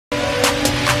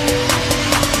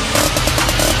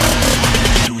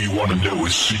wanna know a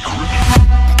secret?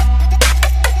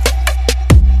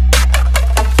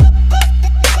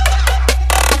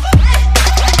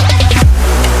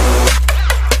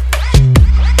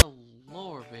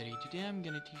 Hello everybody, today I'm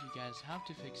gonna teach you guys how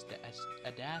to fix the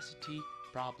Audacity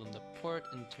problem, the port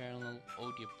internal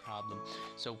audio problem.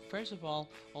 So first of all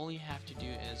you have to do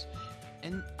is,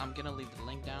 I'm gonna leave the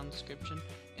link down in the description,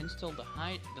 install the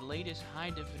latest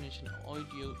high definition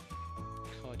audio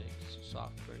codec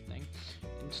software thing,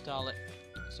 install it.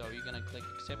 So you're gonna click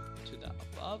accept to the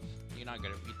above. You're not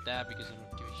gonna read that because I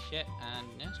don't give a shit.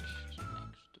 And next,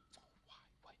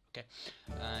 okay,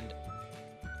 and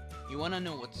you want to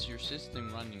know what's your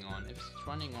system running on. If it's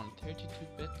running on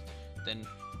 32-bit, then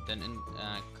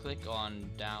click on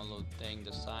download thing,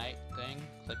 the site thing,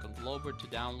 click on global to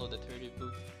download the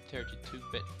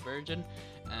 32-bit version.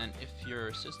 And if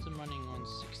your system running on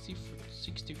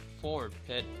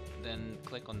 64-bit, then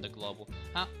click on the global.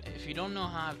 If you don't know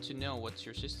how to know what's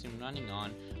your system running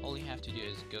on, all you have to do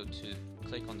is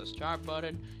click on the start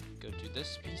button, go to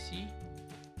this PC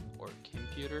or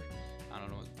computer, I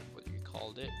don't know what you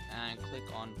called it, and click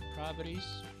on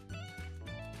properties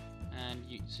and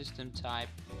system type.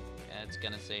 It's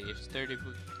gonna say if it's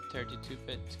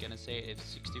 32-bit, it's gonna say if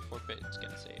 64-bit, it's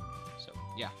gonna say it. So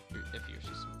yeah, if your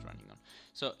system is running on.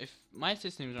 So if my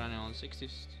system is running on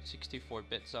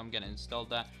 64-bit, so I'm gonna install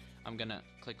that. I'm gonna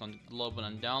click on global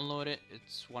and download it.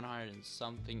 It's 100 and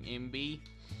something MB.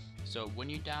 So when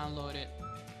you download it,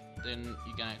 then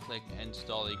you're gonna click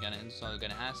install. You're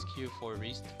gonna ask you for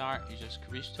restart. You just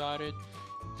restart it.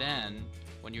 Then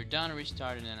when you're done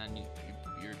restarting and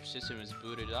your system is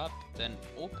booted up, then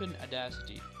open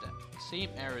Audacity. The same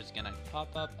error is gonna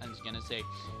pop up and it's gonna say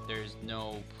there's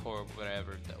no port,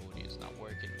 whatever, the audio is not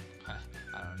working. I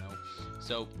don't know.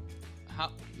 So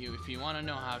if you want to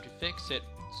know how to fix it,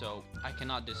 so I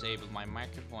cannot disable my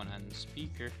microphone and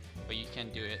speaker, but you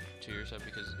can do it to yourself,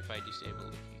 because if I disable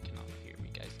it, you cannot hear me,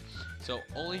 guys. So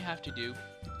all you have to do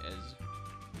is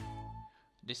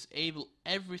disable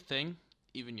everything,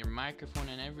 even your microphone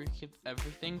and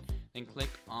everything, then click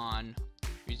on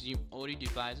resume audio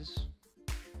devices.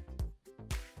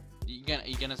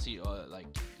 You're gonna see like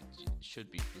it should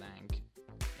be blank.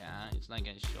 Yeah, it's not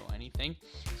gonna show anything.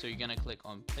 So you're gonna click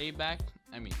on playback.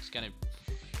 You're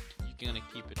gonna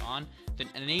keep it on. Then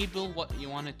enable what you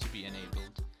want it to be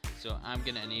enabled. So I'm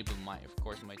gonna enable of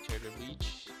course my Turtle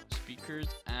Beach speakers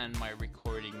and my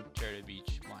recording Turtle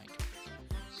Beach mic.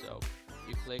 So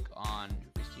you click on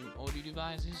resume audio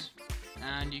devices,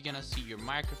 and you're gonna see your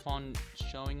microphone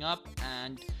showing up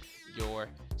and your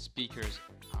speakers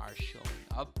are showing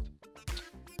up.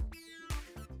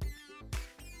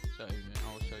 So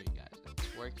I'll show you guys that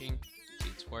it's working. See,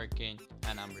 it's working,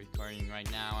 and I'm recording right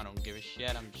now. I don't give a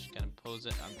shit. I'm just gonna pause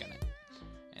it. I'm gonna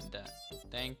end that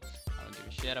thing. I don't give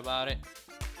a shit about it.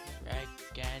 Right,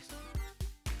 guys,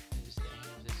 this is the end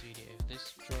of this video. If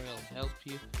this tutorial helped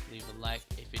you, leave a like.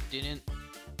 If it didn't,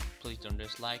 please don't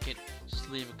dislike it.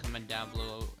 Just leave a comment down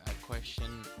below, a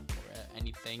question or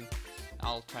anything.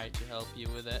 I'll try to help you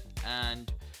with it.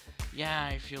 And yeah,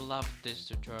 if you loved this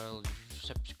tutorial,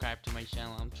 subscribe to my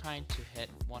channel. I'm trying to hit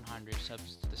 100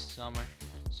 subs this summer,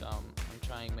 so I'm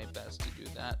trying my best to do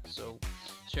that. So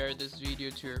share this video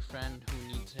to your friend who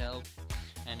needs help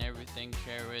and everything.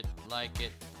 Share it, like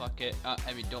it, fuck it.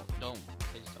 Don't,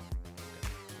 please don't.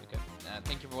 Okay.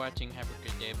 Thank you for watching. Have a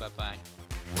good day. Bye bye.